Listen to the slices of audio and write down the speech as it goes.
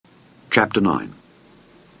Chapter 9.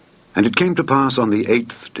 And it came to pass on the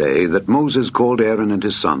 8th day that Moses called Aaron and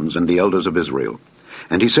his sons and the elders of Israel.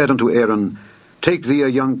 And he said unto Aaron, Take thee a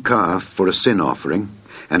young calf for a sin offering,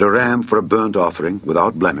 and a ram for a burnt offering,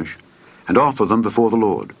 without blemish, and offer them before the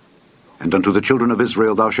Lord. And unto the children of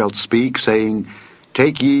Israel thou shalt speak, saying,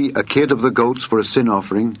 Take ye a kid of the goats for a sin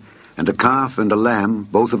offering, and a calf and a lamb,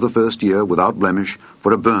 both of the first year, without blemish,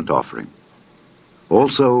 for a burnt offering.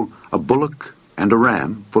 Also a bullock and a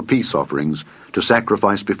ram for peace offerings, to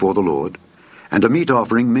sacrifice before the Lord, and a meat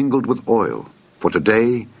offering mingled with oil, for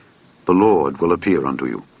today the Lord will appear unto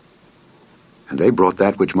you. And they brought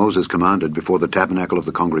that which Moses commanded before the tabernacle of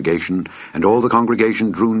the congregation, and all the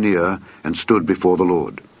congregation drew near and stood before the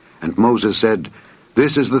Lord. And Moses said,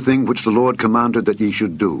 This is the thing which the Lord commanded that ye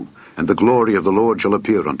should do, and the glory of the Lord shall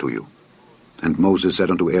appear unto you. And Moses said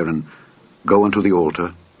unto Aaron, Go unto the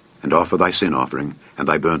altar, and offer thy sin offering, and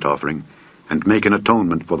thy burnt offering, and make an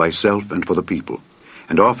atonement for thyself and for the people,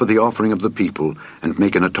 and offer the offering of the people, and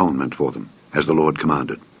make an atonement for them, as the Lord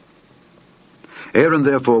commanded. Aaron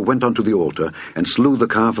therefore went unto the altar, and slew the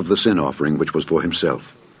calf of the sin offering which was for himself.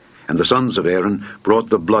 And the sons of Aaron brought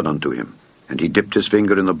the blood unto him, and he dipped his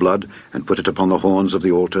finger in the blood, and put it upon the horns of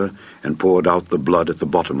the altar, and poured out the blood at the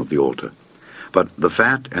bottom of the altar. But the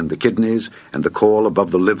fat and the kidneys, and the caul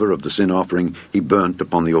above the liver of the sin offering, he burnt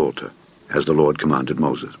upon the altar, as the Lord commanded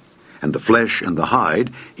Moses. And the flesh and the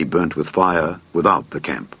hide he burnt with fire without the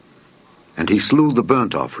camp. And he slew the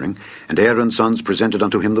burnt offering, and Aaron's sons presented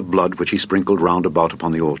unto him the blood which he sprinkled round about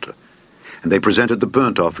upon the altar. And they presented the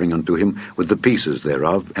burnt offering unto him with the pieces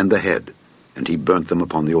thereof, and the head, and he burnt them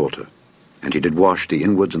upon the altar. And he did wash the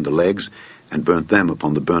inwards and the legs, and burnt them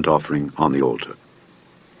upon the burnt offering on the altar.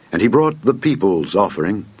 And he brought the people's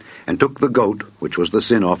offering, and took the goat, which was the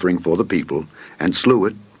sin offering for the people, and slew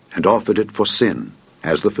it, and offered it for sin,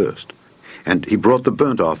 as the first. And he brought the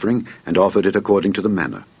burnt offering, and offered it according to the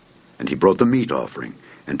manner. And he brought the meat offering,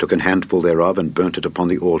 and took an handful thereof, and burnt it upon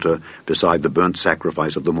the altar, beside the burnt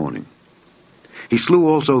sacrifice of the morning. He slew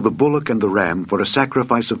also the bullock and the ram for a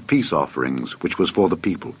sacrifice of peace offerings, which was for the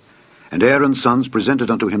people. And Aaron's sons presented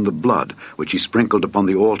unto him the blood, which he sprinkled upon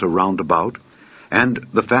the altar round about, and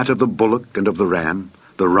the fat of the bullock and of the ram,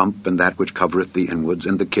 the rump and that which covereth the inwards,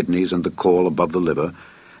 and the kidneys and the caul above the liver.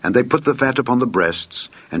 And they put the fat upon the breasts,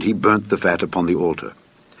 and he burnt the fat upon the altar.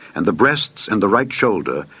 And the breasts and the right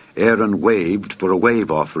shoulder Aaron waved for a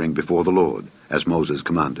wave offering before the Lord, as Moses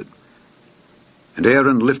commanded. And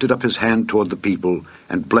Aaron lifted up his hand toward the people,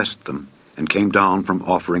 and blessed them, and came down from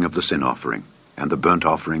offering of the sin offering, and the burnt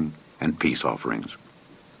offering, and peace offerings.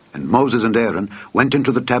 And Moses and Aaron went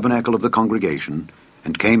into the tabernacle of the congregation,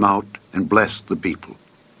 and came out and blessed the people.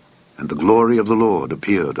 And the glory of the Lord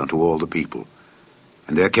appeared unto all the people.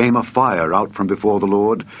 And there came a fire out from before the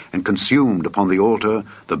Lord, and consumed upon the altar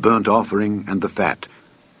the burnt offering and the fat,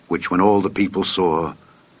 which when all the people saw,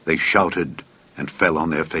 they shouted and fell on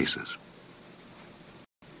their faces.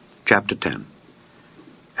 Chapter 10.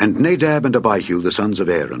 And Nadab and Abihu, the sons of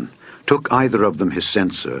Aaron, took either of them his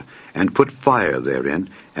censer, and put fire therein,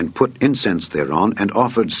 and put incense thereon, and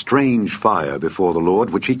offered strange fire before the Lord,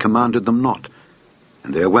 which he commanded them not.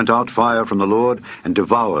 And there went out fire from the Lord, and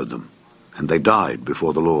devoured them, and they died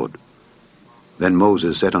before the Lord. Then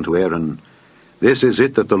Moses said unto Aaron, This is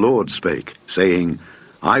it that the Lord spake, saying,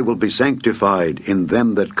 I will be sanctified in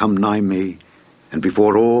them that come nigh me, and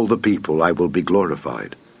before all the people I will be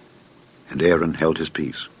glorified. And Aaron held his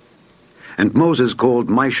peace. And Moses called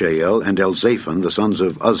Mishael and Elzaphan, the sons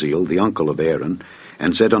of Uzziel, the uncle of Aaron,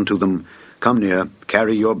 and said unto them, Come near,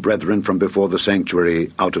 carry your brethren from before the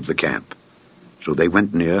sanctuary out of the camp. So they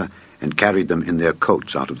went near, and carried them in their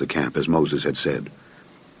coats out of the camp, as Moses had said.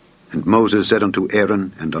 And Moses said unto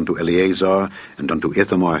Aaron, and unto Eleazar, and unto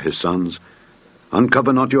Ithamar his sons,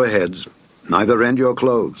 Uncover not your heads, neither rend your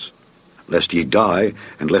clothes, lest ye die,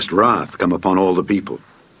 and lest wrath come upon all the people.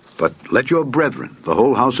 But let your brethren, the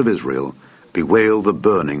whole house of Israel, bewail the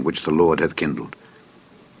burning which the Lord hath kindled.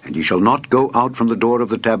 And ye shall not go out from the door of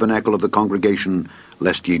the tabernacle of the congregation,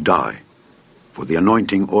 lest ye die, for the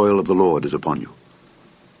anointing oil of the Lord is upon you.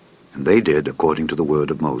 And they did according to the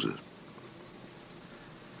word of Moses.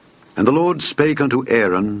 And the Lord spake unto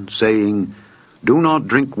Aaron, saying, Do not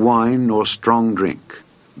drink wine nor strong drink,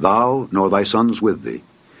 thou nor thy sons with thee,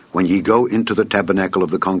 when ye go into the tabernacle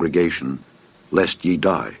of the congregation, lest ye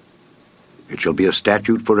die. It shall be a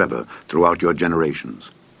statute forever throughout your generations.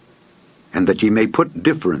 And that ye may put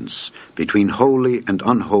difference between holy and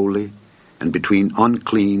unholy, and between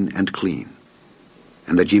unclean and clean.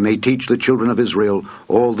 And that ye may teach the children of Israel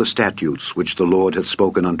all the statutes which the Lord hath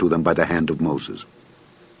spoken unto them by the hand of Moses.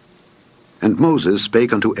 And Moses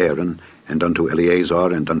spake unto Aaron, and unto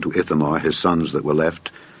Eleazar, and unto Ithamar, his sons that were left,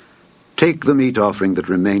 Take the meat offering that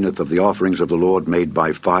remaineth of the offerings of the Lord made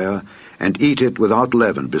by fire, and eat it without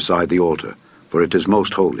leaven beside the altar, for it is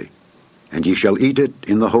most holy. And ye shall eat it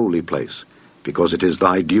in the holy place, because it is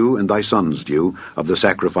thy due and thy son's due of the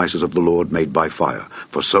sacrifices of the Lord made by fire,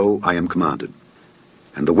 for so I am commanded.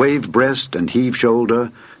 And the wave breast and heave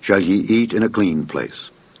shoulder shall ye eat in a clean place,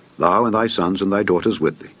 thou and thy sons and thy daughters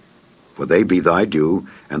with thee. For they be thy due,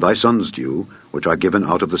 and thy son's due, which are given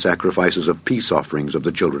out of the sacrifices of peace offerings of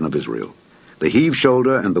the children of Israel. The heave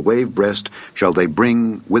shoulder and the wave breast shall they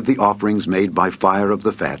bring with the offerings made by fire of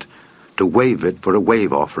the fat, to wave it for a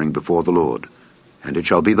wave offering before the Lord. And it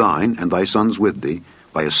shall be thine, and thy sons with thee,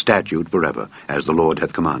 by a statute forever, as the Lord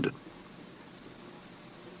hath commanded.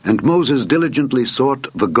 And Moses diligently sought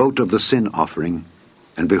the goat of the sin offering,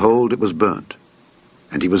 and behold, it was burnt.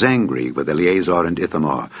 And he was angry with Eleazar and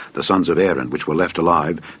Ithamar, the sons of Aaron, which were left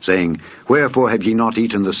alive, saying, Wherefore have ye not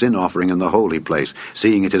eaten the sin offering in the holy place,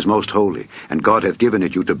 seeing it is most holy? And God hath given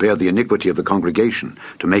it you to bear the iniquity of the congregation,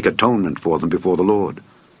 to make atonement for them before the Lord.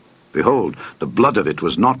 Behold, the blood of it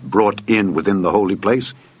was not brought in within the holy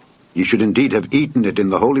place. Ye should indeed have eaten it in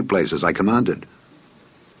the holy place, as I commanded.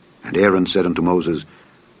 And Aaron said unto Moses,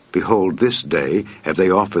 Behold, this day have they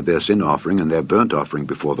offered their sin offering and their burnt offering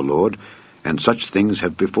before the Lord, and such things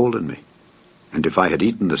have befallen me. And if I had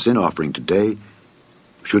eaten the sin offering today,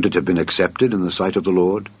 should it have been accepted in the sight of the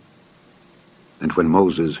Lord? And when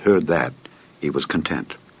Moses heard that, he was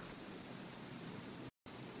content.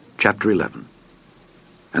 Chapter 11.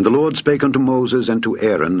 And the Lord spake unto Moses and to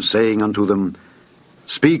Aaron, saying unto them,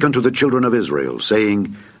 Speak unto the children of Israel,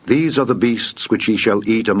 saying, These are the beasts which ye shall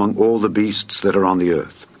eat among all the beasts that are on the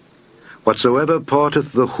earth. Whatsoever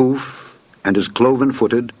parteth the hoof, and is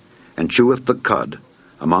cloven-footed, and cheweth the cud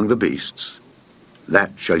among the beasts,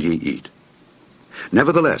 that shall ye eat.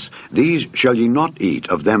 Nevertheless, these shall ye not eat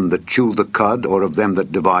of them that chew the cud, or of them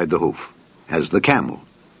that divide the hoof, as the camel,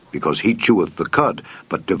 because he cheweth the cud,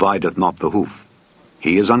 but divideth not the hoof.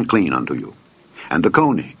 He is unclean unto you. And the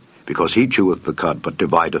coney, because he cheweth the cud, but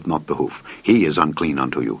divideth not the hoof. He is unclean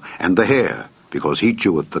unto you. And the hare, because he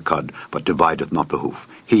cheweth the cud, but divideth not the hoof.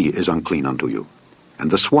 He is unclean unto you. And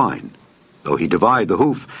the swine, though he divide the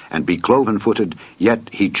hoof, and be cloven-footed, yet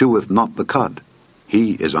he cheweth not the cud.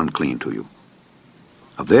 He is unclean to you.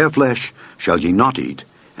 Of their flesh shall ye not eat,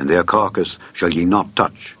 and their carcass shall ye not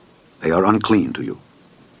touch. They are unclean to you.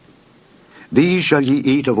 These shall ye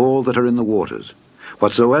eat of all that are in the waters.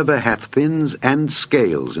 Whatsoever hath fins and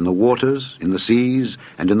scales in the waters, in the seas,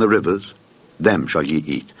 and in the rivers, them shall ye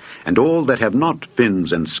eat. And all that have not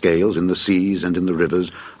fins and scales in the seas and in the rivers,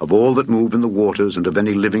 of all that move in the waters, and of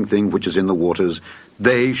any living thing which is in the waters,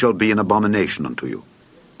 they shall be an abomination unto you.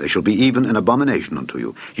 They shall be even an abomination unto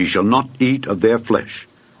you. Ye shall not eat of their flesh,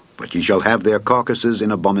 but ye shall have their carcasses in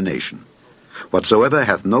abomination. Whatsoever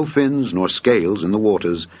hath no fins nor scales in the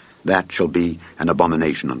waters, that shall be an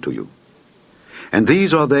abomination unto you. And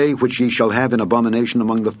these are they which ye shall have in abomination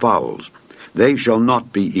among the fowls. They shall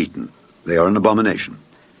not be eaten. They are an abomination.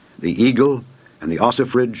 The eagle, and the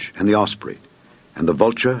ossifrage, and the osprey, and the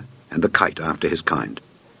vulture, and the kite after his kind.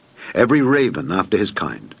 Every raven after his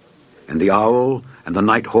kind, and the owl, and the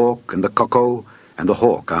night hawk, and the cuckoo, and the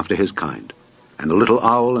hawk after his kind, and the little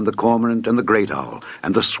owl, and the cormorant, and the great owl,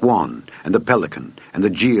 and the swan, and the pelican, and the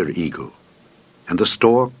jeer eagle, and the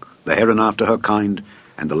stork, the heron after her kind,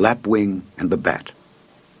 and the lapwing, and the bat.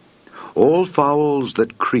 All fowls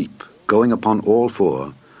that creep, going upon all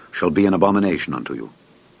four, shall be an abomination unto you.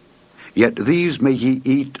 Yet these may ye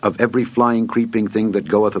eat of every flying creeping thing that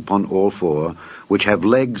goeth upon all four, which have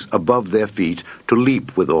legs above their feet, to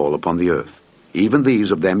leap withal upon the earth. Even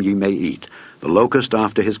these of them ye may eat, the locust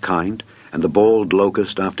after his kind, and the bald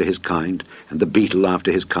locust after his kind, and the beetle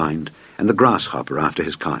after his kind, and the grasshopper after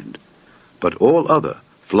his kind. But all other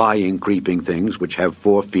flying creeping things which have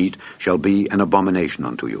 4 feet shall be an abomination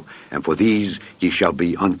unto you, and for these ye shall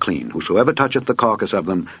be unclean. Whosoever toucheth the carcass of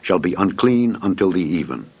them shall be unclean until the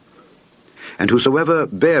even. And whosoever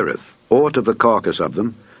beareth aught of the carcass of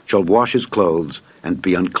them shall wash his clothes, and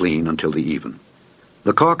be unclean until the even.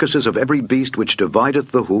 The carcasses of every beast which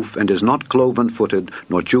divideth the hoof, and is not cloven-footed,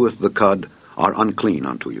 nor cheweth the cud, are unclean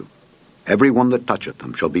unto you. Every one that toucheth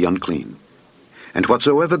them shall be unclean. And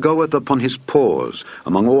whatsoever goeth upon his paws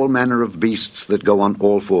among all manner of beasts that go on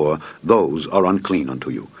all four, those are unclean unto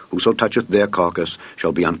you. Whoso toucheth their carcass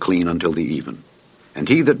shall be unclean until the even. And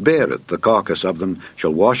he that beareth the carcass of them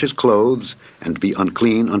shall wash his clothes, and be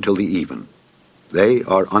unclean until the even. They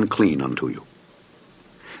are unclean unto you.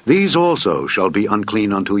 These also shall be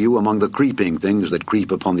unclean unto you among the creeping things that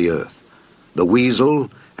creep upon the earth: the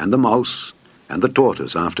weasel, and the mouse, and the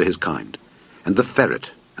tortoise after his kind, and the ferret,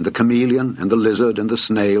 and the chameleon, and the lizard, and the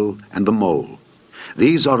snail, and the mole.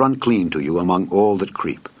 These are unclean to you among all that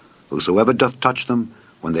creep. Whosoever doth touch them,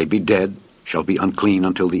 when they be dead, shall be unclean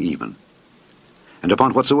until the even. And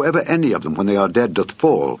upon whatsoever any of them, when they are dead, doth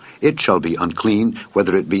fall, it shall be unclean,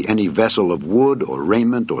 whether it be any vessel of wood, or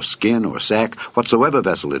raiment, or skin, or sack, whatsoever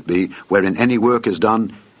vessel it be, wherein any work is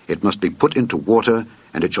done, it must be put into water,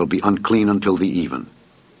 and it shall be unclean until the even.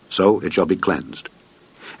 So it shall be cleansed.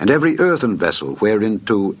 And every earthen vessel,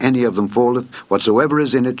 whereinto any of them falleth, whatsoever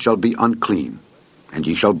is in it shall be unclean, and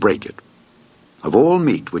ye shall break it. Of all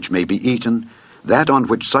meat which may be eaten, that on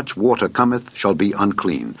which such water cometh shall be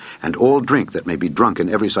unclean, and all drink that may be drunk in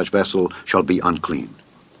every such vessel shall be unclean.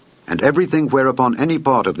 And everything whereupon any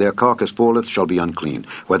part of their carcass falleth shall be unclean,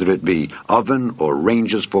 whether it be oven or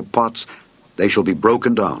ranges for pots, they shall be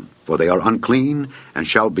broken down, for they are unclean, and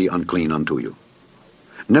shall be unclean unto you.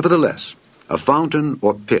 Nevertheless, a fountain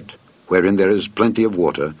or pit, wherein there is plenty of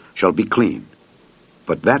water, shall be clean,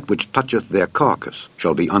 but that which toucheth their carcass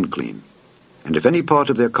shall be unclean. And if any part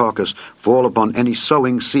of their carcass fall upon any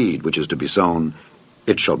sowing seed which is to be sown,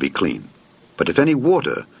 it shall be clean. But if any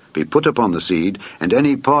water be put upon the seed, and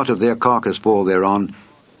any part of their carcass fall thereon,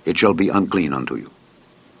 it shall be unclean unto you.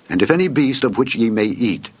 And if any beast of which ye may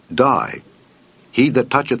eat die, he that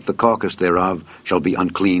toucheth the carcass thereof shall be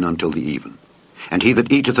unclean until the even. And he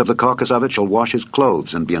that eateth of the carcass of it shall wash his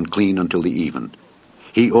clothes, and be unclean until the even.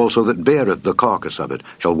 He also that beareth the carcass of it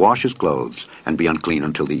shall wash his clothes, and be unclean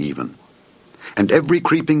until the even. And every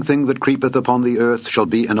creeping thing that creepeth upon the earth shall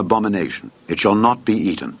be an abomination. It shall not be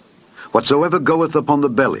eaten. Whatsoever goeth upon the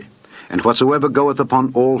belly, and whatsoever goeth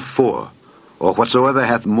upon all four, or whatsoever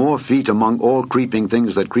hath more feet among all creeping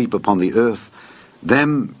things that creep upon the earth,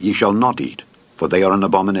 them ye shall not eat, for they are an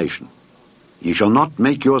abomination. Ye shall not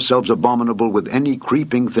make yourselves abominable with any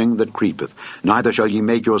creeping thing that creepeth, neither shall ye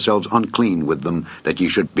make yourselves unclean with them, that ye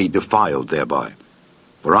should be defiled thereby.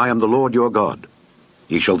 For I am the Lord your God.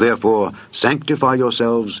 Ye shall therefore sanctify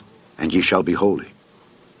yourselves, and ye shall be holy.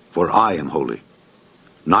 For I am holy.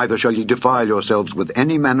 Neither shall ye defile yourselves with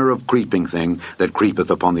any manner of creeping thing that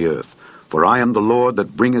creepeth upon the earth. For I am the Lord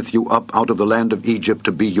that bringeth you up out of the land of Egypt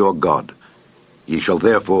to be your God. Ye shall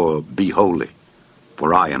therefore be holy,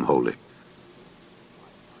 for I am holy.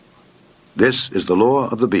 This is the law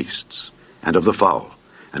of the beasts, and of the fowl,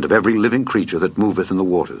 and of every living creature that moveth in the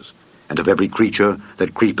waters, and of every creature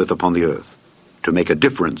that creepeth upon the earth, to make a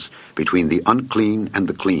difference between the unclean and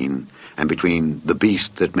the clean, and between the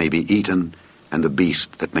beast that may be eaten and the beast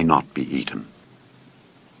that may not be eaten.